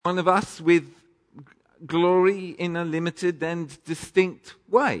one of us with glory in a limited and distinct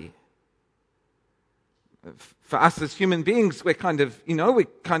way. For us as human beings, we're kind of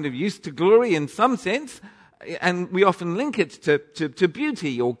used to glory in some sense, and we often link it to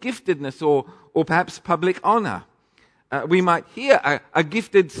beauty or giftedness or perhaps public honor. We might hear a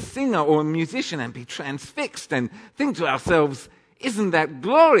gifted singer or a musician and be transfixed and think to ourselves, isn't that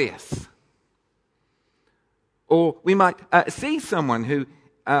glorious? Or we might see someone who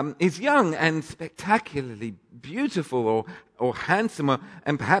is young and spectacularly beautiful or handsome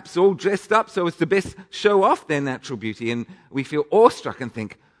and perhaps all dressed up so as to best show off their natural beauty, and we feel awestruck and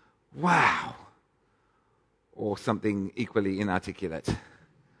think, wow, or something equally inarticulate.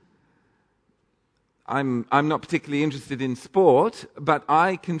 I'm not particularly interested in sport, but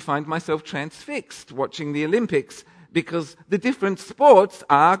I can find myself transfixed watching the Olympics because the different sports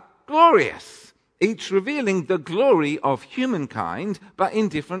are glorious, each revealing the glory of humankind, but in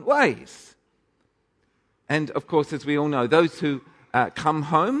different ways. And of course, as we all know, those who come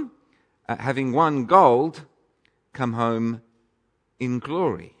home, having won gold, come home in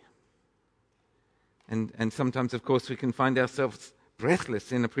glory. And sometimes, of course, we can find ourselves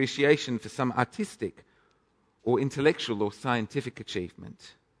breathless in appreciation for some artistic or intellectual or scientific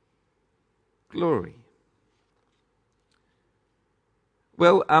achievement. Glory.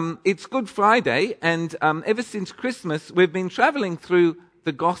 Well, it's Good Friday, and ever since Christmas, we've been traveling through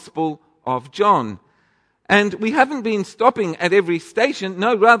the Gospel of John. And we haven't been stopping at every station.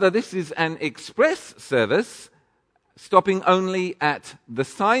 No, rather, this is an express service, stopping only at the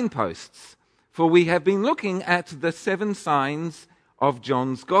signposts. For we have been looking at the 7 signs of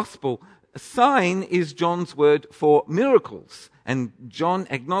John's Gospel. A sign is John's word for miracles. And John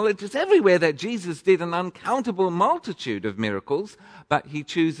acknowledges everywhere that Jesus did an uncountable multitude of miracles, but he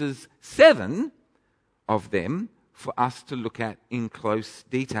chooses 7 of them for us to look at in close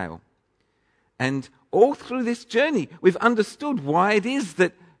detail. And all through this journey, we've understood why it is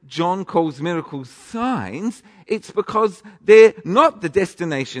that John calls miracles signs. It's because they're not the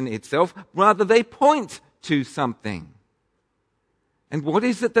destination itself, rather they point to something. And what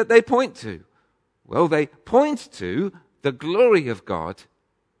is it that they point to? Well, they point to the glory of God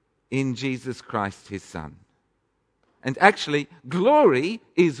in Jesus Christ, his Son. And actually, glory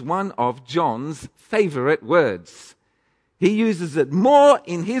is one of John's favorite words. He uses it more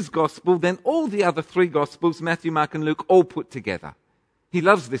in his gospel than all the other 3 gospels, Matthew, Mark, and Luke, all put together. He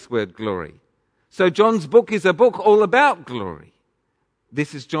loves this word glory. So John's book is a book all about glory.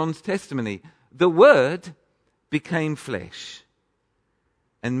 This is John's testimony. The Word became flesh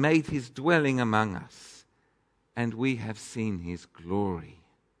and made his dwelling among us, and we have seen his glory,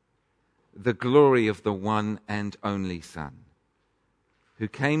 the glory of the one and only Son, who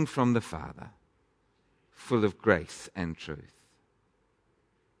came from the Father, full of grace and truth.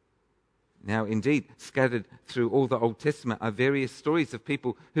 Now, indeed, scattered through all the Old Testament are various stories of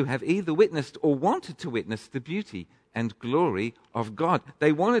people who have either witnessed or wanted to witness the beauty and glory of God.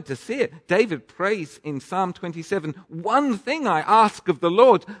 They wanted to see it. David prays in Psalm 27, "One thing I ask of the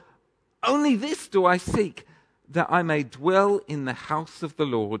Lord, only this do I seek, that I may dwell in the house of the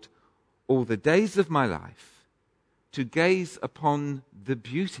Lord all the days of my life, to gaze upon the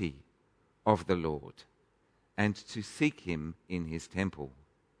beauty of the Lord and to seek him in his temple."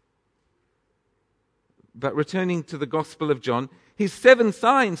 But returning to the Gospel of John, his 7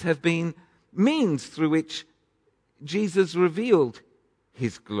 signs have been means through which Jesus revealed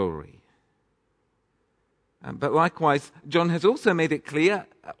his glory. But likewise, John has also made it clear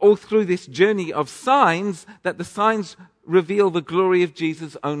all through this journey of signs that the signs reveal the glory of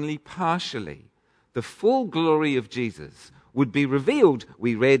Jesus only partially. The full glory of Jesus would be revealed,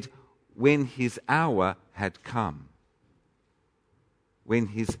 we read, when his hour had come. When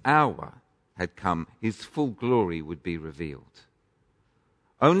his hour had come, his full glory would be revealed.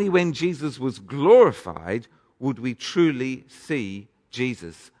 Only when Jesus was glorified would we truly see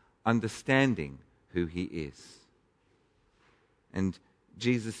Jesus, understanding who he is. And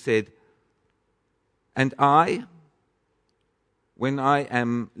Jesus said, "And I, when I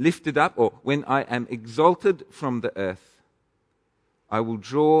am lifted up, or when I am exalted from the earth, I will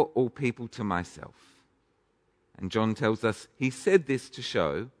draw all people to myself." And John tells us he said this to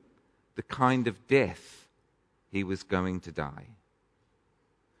show the kind of death he was going to die.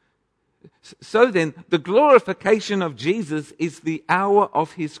 So then, the glorification of Jesus is the hour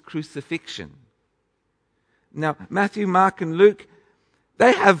of his crucifixion. Now, Matthew, Mark, and Luke,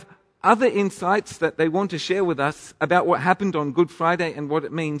 they have other insights that they want to share with us about what happened on Good Friday and what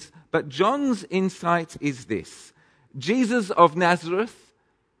it means. But John's insight is this: Jesus of Nazareth,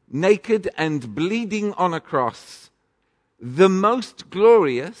 naked and bleeding on a cross, the most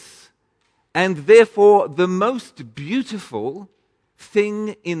glorious and therefore the most beautiful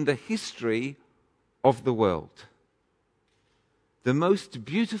thing in the history of the world. The most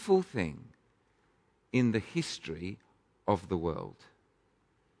beautiful thing in the history of the world.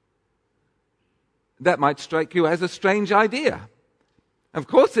 That might strike you as a strange idea. Of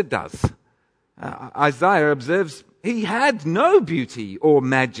course it does. Isaiah observes he had no beauty or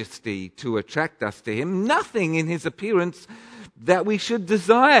majesty to attract us to him, nothing in his appearance that we should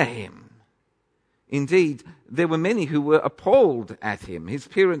desire him. Indeed, there were many who were appalled at him, his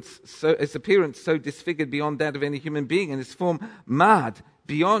appearance so disfigured beyond that of any human being, and his form marred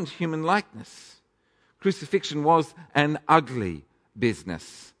beyond human likeness. Crucifixion was an ugly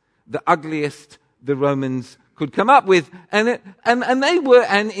business, the ugliest the Romans could come up with, and they were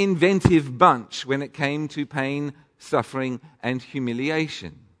an inventive bunch when it came to pain, suffering, and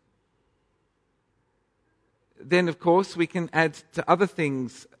humiliation. Then, of course, we can add to other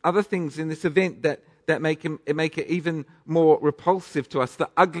things in this event that make it even more repulsive to us. The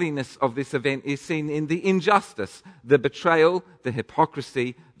ugliness of this event is seen in the injustice, the betrayal, the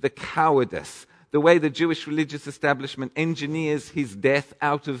hypocrisy, the cowardice, the way the Jewish religious establishment engineers his death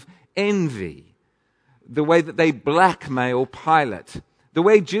out of envy, the way that they blackmail Pilate, the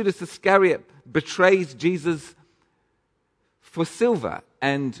way Judas Iscariot betrays Jesus for silver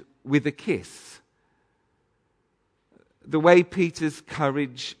and with a kiss, the way Peter's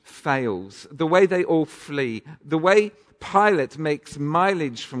courage fails, the way they all flee, the way Pilate makes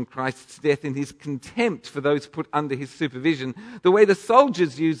mileage from Christ's death in his contempt for those put under his supervision, the way the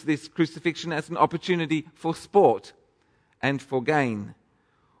soldiers use this crucifixion as an opportunity for sport and for gain,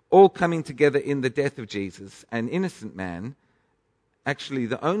 all coming together in the death of Jesus, an innocent man, actually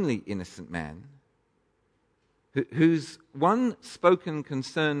the only innocent man, whose one spoken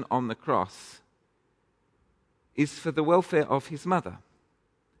concern on the cross is for the welfare of his mother,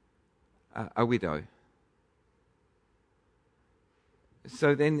 a widow.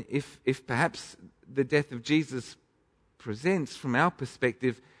 So then, if perhaps the death of Jesus presents, from our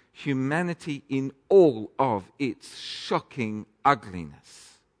perspective, humanity in all of its shocking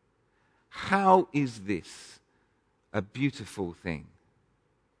ugliness, how is this a beautiful thing?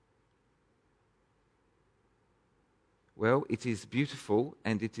 Well, it is beautiful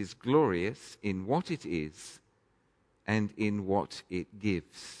and it is glorious in what it is and in what it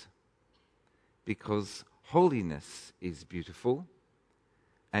gives. Because holiness is beautiful,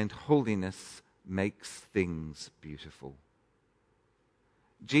 and holiness makes things beautiful.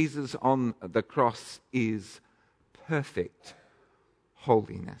 Jesus on the cross is perfect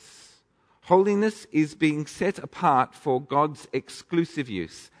holiness. Holiness is being set apart for God's exclusive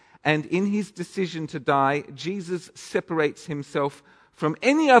use. And in his decision to die, Jesus separates himself from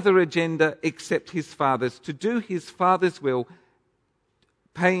any other agenda except his Father's, to do his Father's will,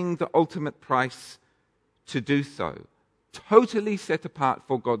 paying the ultimate price to do so. Totally set apart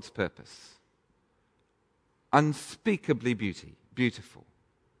for God's purpose. Unspeakably beautiful.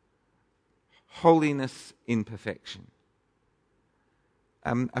 Holiness in perfection.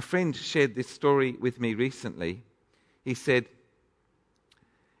 A friend shared this story with me recently. He said,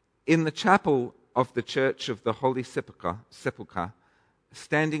 in the chapel of the Church of the Holy Sepulchre,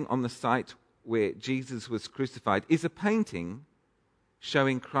 standing on the site where Jesus was crucified, is a painting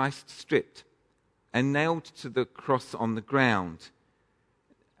showing Christ stripped and nailed to the cross on the ground.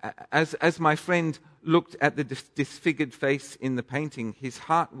 As my friend looked at the disfigured face in the painting, his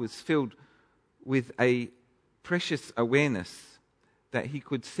heart was filled with a precious awareness that he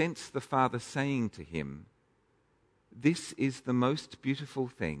could sense the Father saying to him, "This is the most beautiful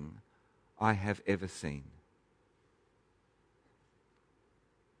thing I have ever seen."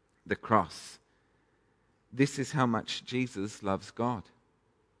 The cross. This is how much Jesus loves God.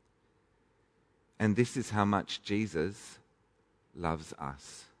 And this is how much Jesus loves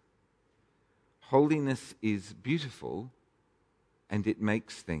us. Holiness is beautiful, and it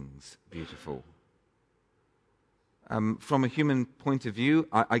makes things beautiful. From a human point of view,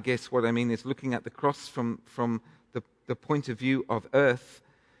 I guess what I mean is looking at the cross from the point of view of earth,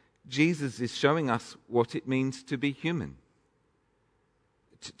 Jesus is showing us what it means to be human.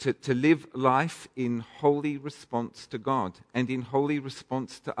 To live life in holy response to God, and in holy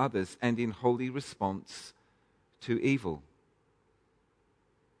response to others, and in holy response to evil.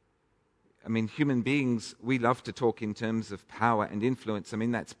 I mean, human beings, we love to talk in terms of power and influence. I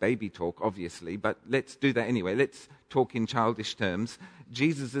mean, that's baby talk, obviously, but let's do that anyway. Let's talk in childish terms.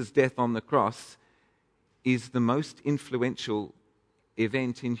 Jesus' death on the cross is the most influential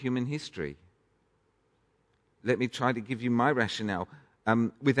event in human history. Let me try to give you my rationale.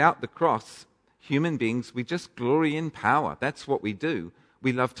 Without the cross, Human beings, we just glory in power. That's what we do.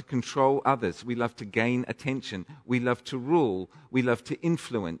 We love to control others. We love to gain attention. We love to rule. We love to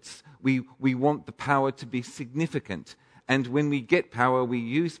influence. We want the power to be significant. And when we get power, we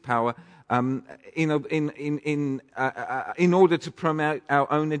use power in order to promote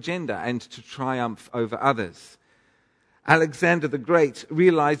our own agenda and to triumph over others. Alexander the Great,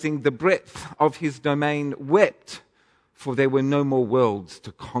 realizing the breadth of his domain, wept, for there were no more worlds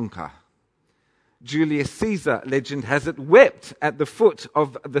to conquer. Julius Caesar, legend has it, wept at the foot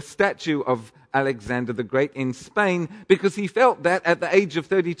of the statue of Alexander the Great in Spain because he felt that at the age of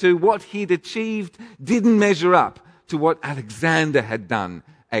 32, what he'd achieved didn't measure up to what Alexander had done,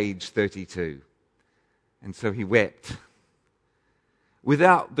 age 32. And so he wept.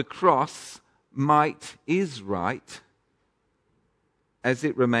 Without the cross, might is right, as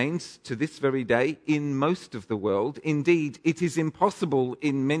it remains to this very day in most of the world. Indeed, it is impossible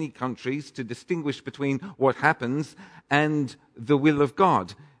in many countries to distinguish between what happens and the will of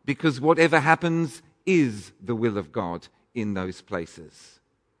God, because whatever happens is the will of God in those places.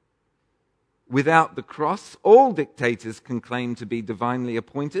 Without the cross, all dictators can claim to be divinely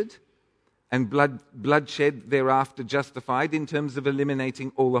appointed, and bloodshed thereafter justified in terms of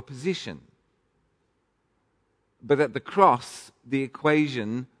eliminating all opposition. But at the cross, the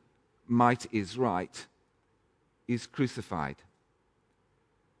equation, might is right, is crucified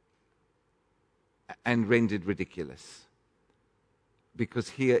and rendered ridiculous. Because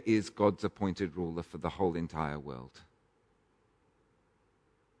here is God's appointed ruler for the whole entire world.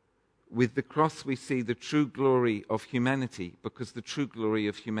 With the cross, we see the true glory of humanity, because the true glory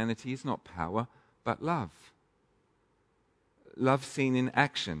of humanity is not power, but love. Love seen in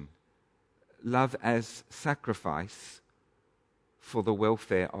action. Love as sacrifice for the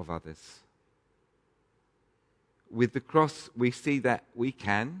welfare of others. With the cross, we see that we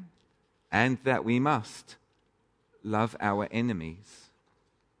can and that we must love our enemies.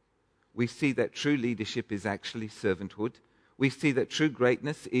 We see that true leadership is actually servanthood. We see that true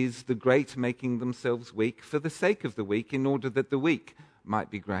greatness is the great making themselves weak for the sake of the weak, in order that the weak might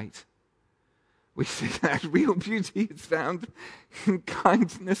be great. We see that real beauty is found in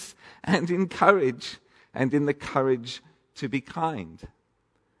kindness and in courage, and in the courage to be kind.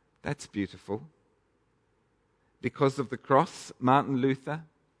 That's beautiful. Because of the cross, Martin Luther,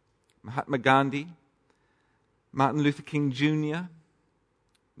 Mahatma Gandhi, Martin Luther King Jr.,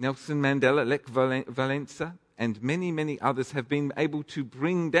 Nelson Mandela, Lech Walesa, and many, many others have been able to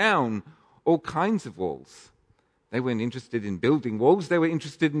bring down all kinds of walls. They weren't interested in building walls, they were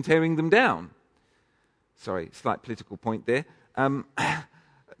interested in tearing them down. Sorry, slight political point there.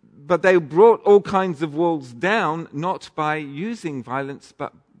 But they brought all kinds of walls down, not by using violence,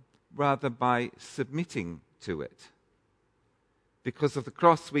 but rather by submitting to it. Because of the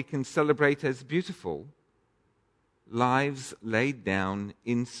cross, we can celebrate as beautiful lives laid down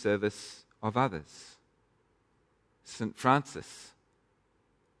in service of others. St. Francis,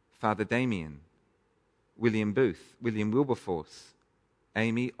 Father Damien, William Booth, William Wilberforce,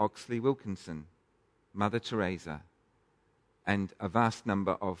 Amy Oxley Wilkinson, Mother Teresa, and a vast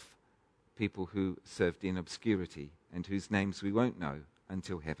number of people who served in obscurity and whose names we won't know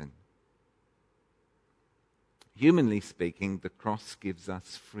until heaven. Humanly speaking, the cross gives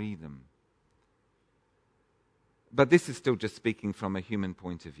us freedom. But this is still just speaking from a human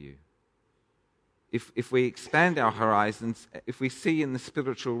point of view. If we expand our horizons, if we see in the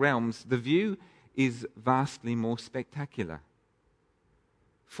spiritual realms, the view is vastly more spectacular.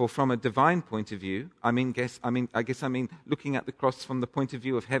 For from a divine point of view, I guess looking at the cross from the point of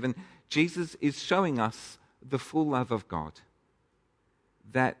view of heaven, Jesus is showing us the full love of God.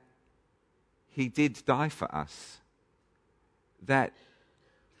 That he did die for us. That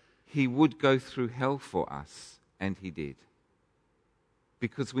he would go through hell for us, and he did.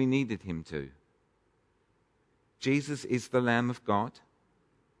 Because we needed him to. Jesus is the Lamb of God.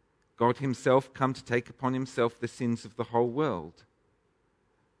 God himself come to take upon himself the sins of the whole world.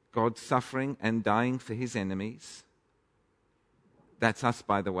 God suffering and dying for his enemies. That's us,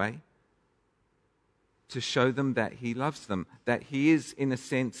 by the way. To show them that he loves them, that he is, in a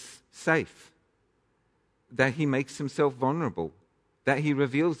sense, safe, that he makes himself vulnerable, that he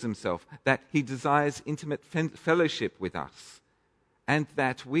reveals himself, that he desires intimate fellowship with us, and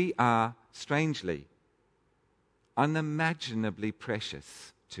that we are, strangely, unimaginably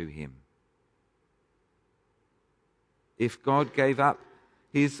precious to him. If God gave up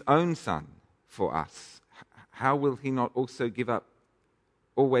his own Son for us, how will he not also give up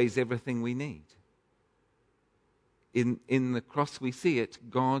always everything we need? In the cross we see it,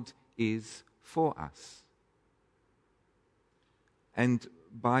 God is for us. And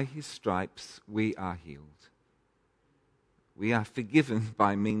by his stripes we are healed. We are forgiven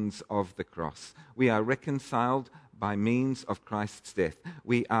by means of the cross. We are reconciled by means of Christ's death.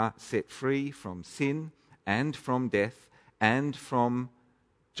 We are set free from sin and from death and from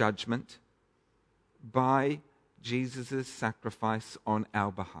judgment by Jesus' sacrifice on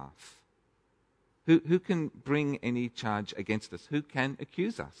our behalf. Who can bring any charge against us? Who can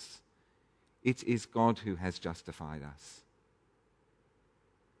accuse us? It is God who has justified us.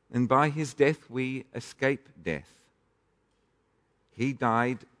 And by his death we escape death. He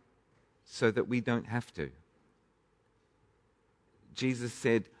died so that we don't have to. Jesus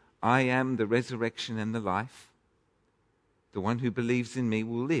said, I am the resurrection and the life. The one who believes in me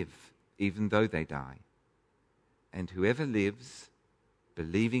will live, even though they die. And whoever lives,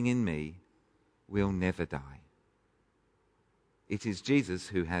 believing in me, will never die. It is Jesus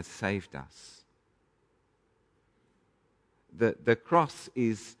who has saved us. The cross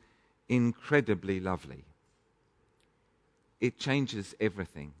is incredibly lovely. It changes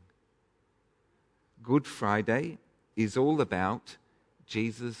everything. Good Friday is all about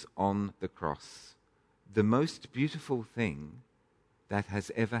Jesus on the cross, the most beautiful thing that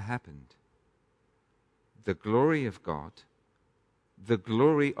has ever happened. The glory of God, the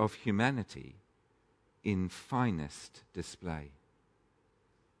glory of humanity in finest display.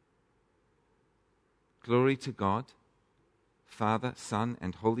 Glory to God, Father, Son,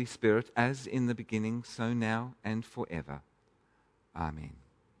 and Holy Spirit, as in the beginning, so now and forever. Amen.